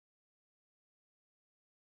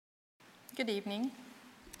Good evening.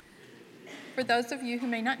 For those of you who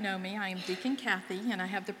may not know me, I am Deacon Kathy, and I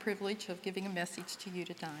have the privilege of giving a message to you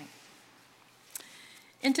tonight.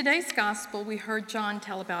 In today's gospel, we heard John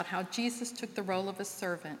tell about how Jesus took the role of a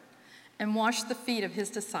servant and washed the feet of his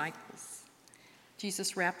disciples.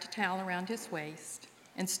 Jesus wrapped a towel around his waist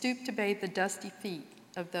and stooped to bathe the dusty feet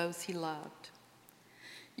of those he loved.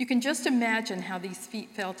 You can just imagine how these feet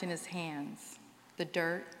felt in his hands: the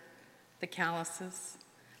dirt, the calluses,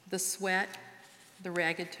 the sweat, the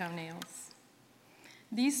ragged toenails.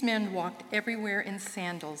 These men walked everywhere in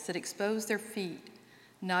sandals that exposed their feet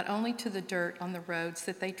not only to the dirt on the roads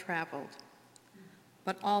that they traveled,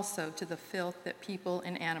 but also to the filth that people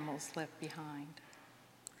and animals left behind.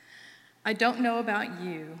 I don't know about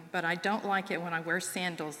you, but I don't like it when I wear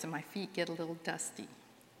sandals and my feet get a little dusty.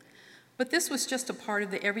 But this was just a part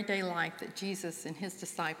of the everyday life that Jesus and his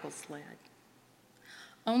disciples led.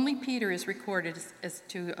 Only Peter is recorded as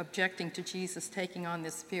to objecting to Jesus taking on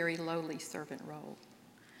this very lowly servant role.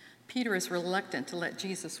 Peter is reluctant to let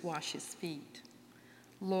Jesus wash his feet.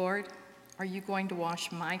 "Lord, are you going to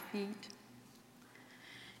wash my feet?"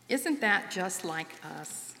 Isn't that just like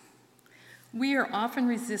us? We are often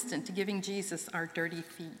resistant to giving Jesus our dirty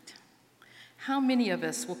feet. How many of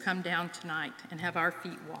us will come down tonight and have our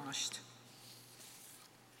feet washed?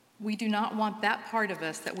 We do not want that part of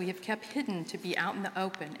us that we have kept hidden to be out in the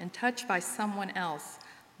open and touched by someone else,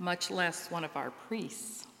 much less one of our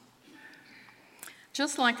priests.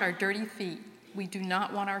 Just like our dirty feet, we do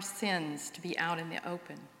not want our sins to be out in the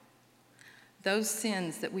open. Those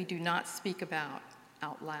sins that we do not speak about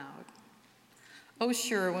out loud. Oh,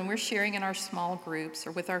 sure, when we're sharing in our small groups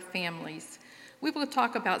or with our families, we will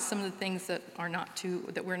talk about some of the things that we're not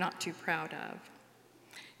too proud of.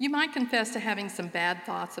 You might confess to having some bad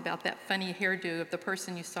thoughts about that funny hairdo of the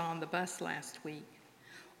person you saw on the bus last week.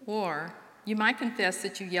 Or you might confess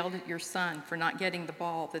that you yelled at your son for not getting the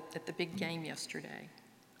ball at the big game yesterday.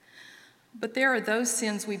 But there are those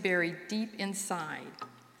sins we bury deep inside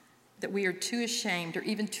that we are too ashamed or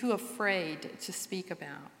even too afraid to speak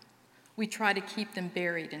about. We try to keep them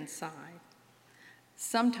buried inside.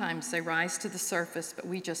 Sometimes they rise to the surface, but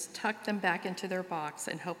we just tuck them back into their box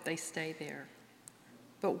and hope they stay there.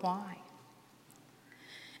 But why?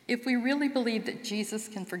 If we really believe that Jesus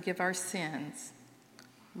can forgive our sins,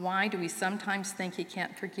 why do we sometimes think he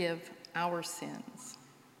can't forgive our sins?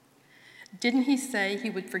 Didn't he say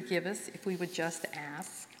he would forgive us if we would just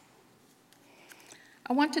ask?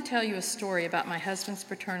 I want to tell you a story about my husband's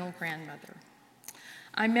paternal grandmother.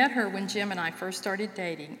 I met her when Jim and I first started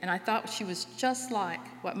dating, and I thought she was just like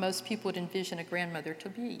what most people would envision a grandmother to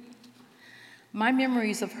be. My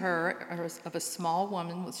memories of her are of a small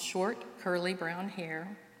woman with short, curly brown hair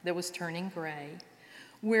that was turning gray,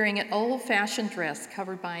 wearing an old-fashioned dress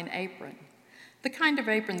covered by an apron, the kind of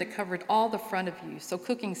apron that covered all the front of you so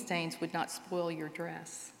cooking stains would not spoil your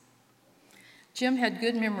dress. Jim had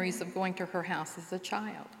good memories of going to her house as a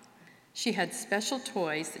child. She had special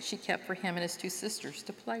toys that she kept for him and his two sisters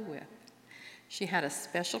to play with. She had a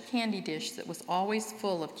special candy dish that was always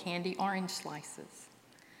full of candy orange slices.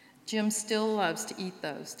 Jim still loves to eat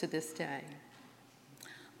those to this day.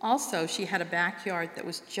 Also, she had a backyard that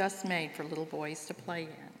was just made for little boys to play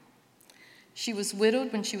in. She was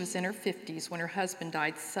widowed when she was in her 50s when her husband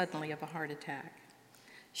died suddenly of a heart attack.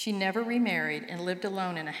 She never remarried and lived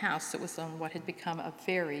alone in a house that was on what had become a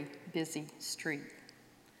very busy street.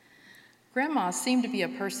 Grandma seemed to be a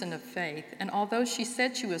person of faith, and although she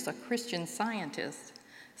said she was a Christian Scientist,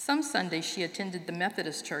 some Sundays she attended the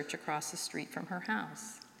Methodist church across the street from her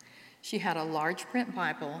house. She had a large print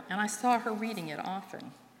Bible, and I saw her reading it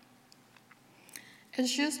often.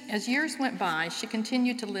 As years went by, she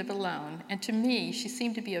continued to live alone, and to me, she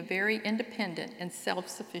seemed to be a very independent and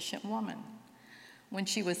self-sufficient woman. When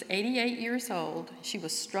she was 88 years old, she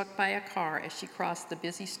was struck by a car as she crossed the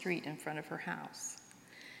busy street in front of her house.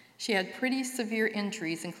 She had pretty severe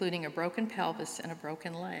injuries, including a broken pelvis and a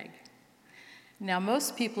broken leg. Now,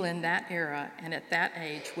 most people in that era and at that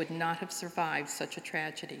age would not have survived such a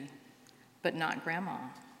tragedy, but not Grandma.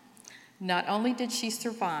 Not only did she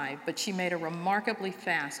survive, but she made a remarkably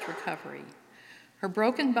fast recovery. Her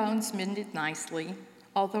broken bones mended nicely,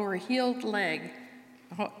 although her healed leg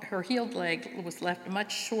was left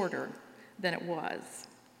much shorter than it was.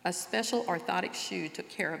 A special orthotic shoe took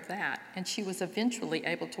care of that, and she was eventually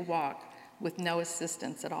able to walk with no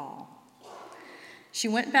assistance at all. She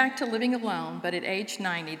went back to living alone, but at age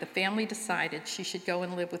 90, the family decided she should go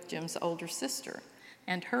and live with Jim's older sister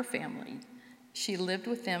and her family. She lived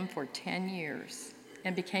with them for 10 years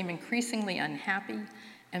and became increasingly unhappy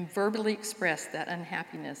and verbally expressed that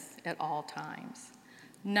unhappiness at all times.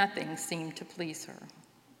 Nothing seemed to please her.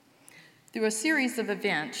 Through a series of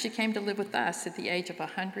events, she came to live with us at the age of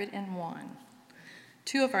 101.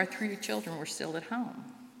 2 of our 3 children were still at home.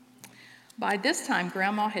 By this time,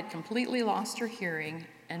 Grandma had completely lost her hearing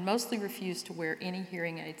and mostly refused to wear any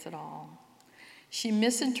hearing aids at all. She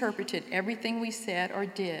misinterpreted everything we said or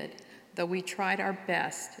did, though we tried our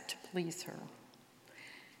best to please her.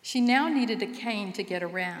 She now needed a cane to get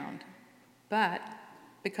around, but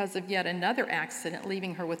because of yet another accident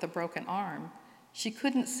leaving her with a broken arm, she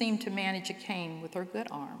couldn't seem to manage a cane with her good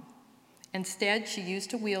arm. Instead, she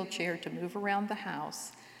used a wheelchair to move around the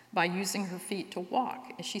house by using her feet to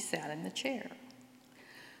walk as she sat in the chair.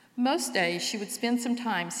 Most days, she would spend some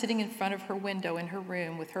time sitting in front of her window in her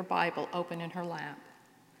room with her Bible open in her lap.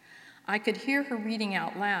 I could hear her reading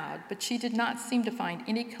out loud, but she did not seem to find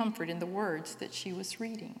any comfort in the words that she was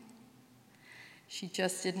reading. She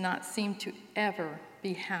just did not seem to ever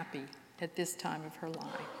be happy at this time of her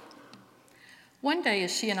life. One day,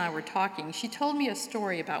 as she and I were talking, she told me a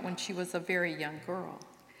story about when she was a very young girl.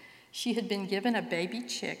 She had been given a baby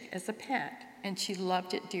chick as a pet, and she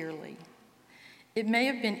loved it dearly. It may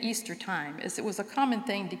have been Easter time, as it was a common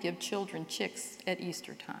thing to give children chicks at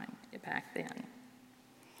Easter time back then.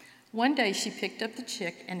 One day, she picked up the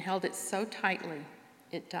chick and held it so tightly,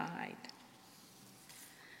 it died.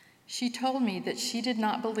 She told me that she did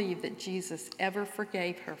not believe that Jesus ever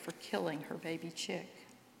forgave her for killing her baby chick.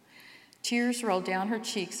 Tears rolled down her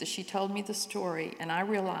cheeks as she told me the story, and I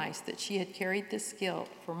realized that she had carried this guilt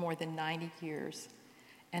for more than 90 years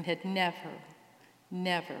and had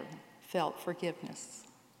never felt forgiveness.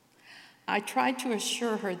 I tried to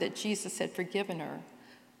assure her that Jesus had forgiven her,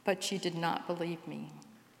 but she did not believe me.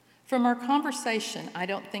 From our conversation, I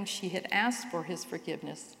don't think she had asked for his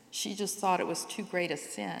forgiveness. She just thought it was too great a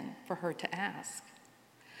sin for her to ask.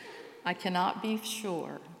 I cannot be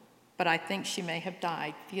sure, but I think she may have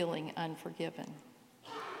died feeling unforgiven.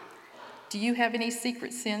 Do you have any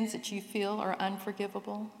secret sins that you feel are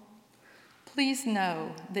unforgivable? Please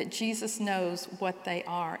know that Jesus knows what they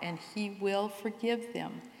are, and he will forgive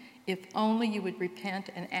them if only you would repent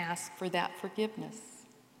and ask for that forgiveness.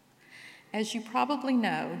 As you probably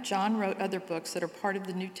know, John wrote other books that are part of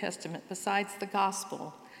the New Testament besides the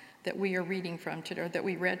gospel that we are reading from today, or that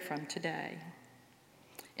we read from today.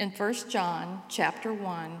 In 1 John chapter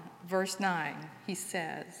 1, verse 9, he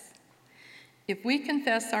says, "If we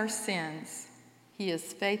confess our sins, he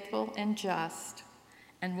is faithful and just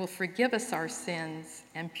and will forgive us our sins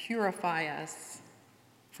and purify us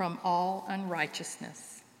from all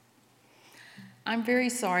unrighteousness." I'm very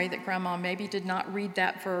sorry that Grandma maybe did not read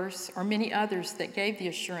that verse or many others that gave the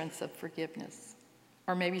assurance of forgiveness,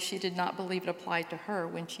 or maybe she did not believe it applied to her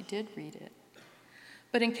when she did read it.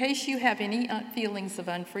 But in case you have any feelings of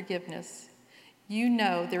unforgiveness, you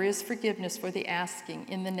know there is forgiveness for the asking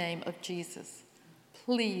in the name of Jesus.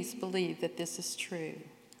 Please believe that this is true.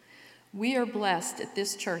 We are blessed at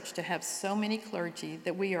this church to have so many clergy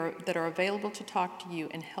that are available to talk to you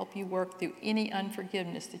and help you work through any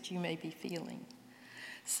unforgiveness that you may be feeling.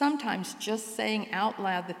 Sometimes just saying out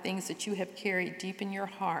loud the things that you have carried deep in your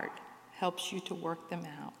heart helps you to work them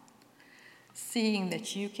out, seeing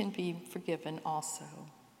that you can be forgiven also.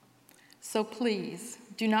 So please,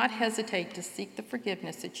 do not hesitate to seek the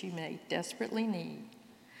forgiveness that you may desperately need.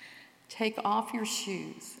 Take off your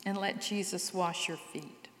shoes and let Jesus wash your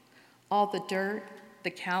feet. All the dirt,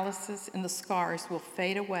 the calluses, and the scars will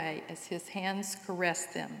fade away as his hands caress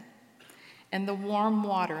them, and the warm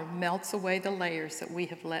water melts away the layers that we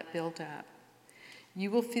have let build up.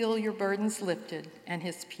 You will feel your burdens lifted, and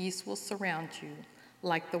his peace will surround you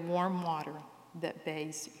like the warm water that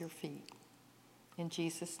bathes your feet. In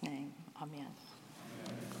Jesus' name, amen.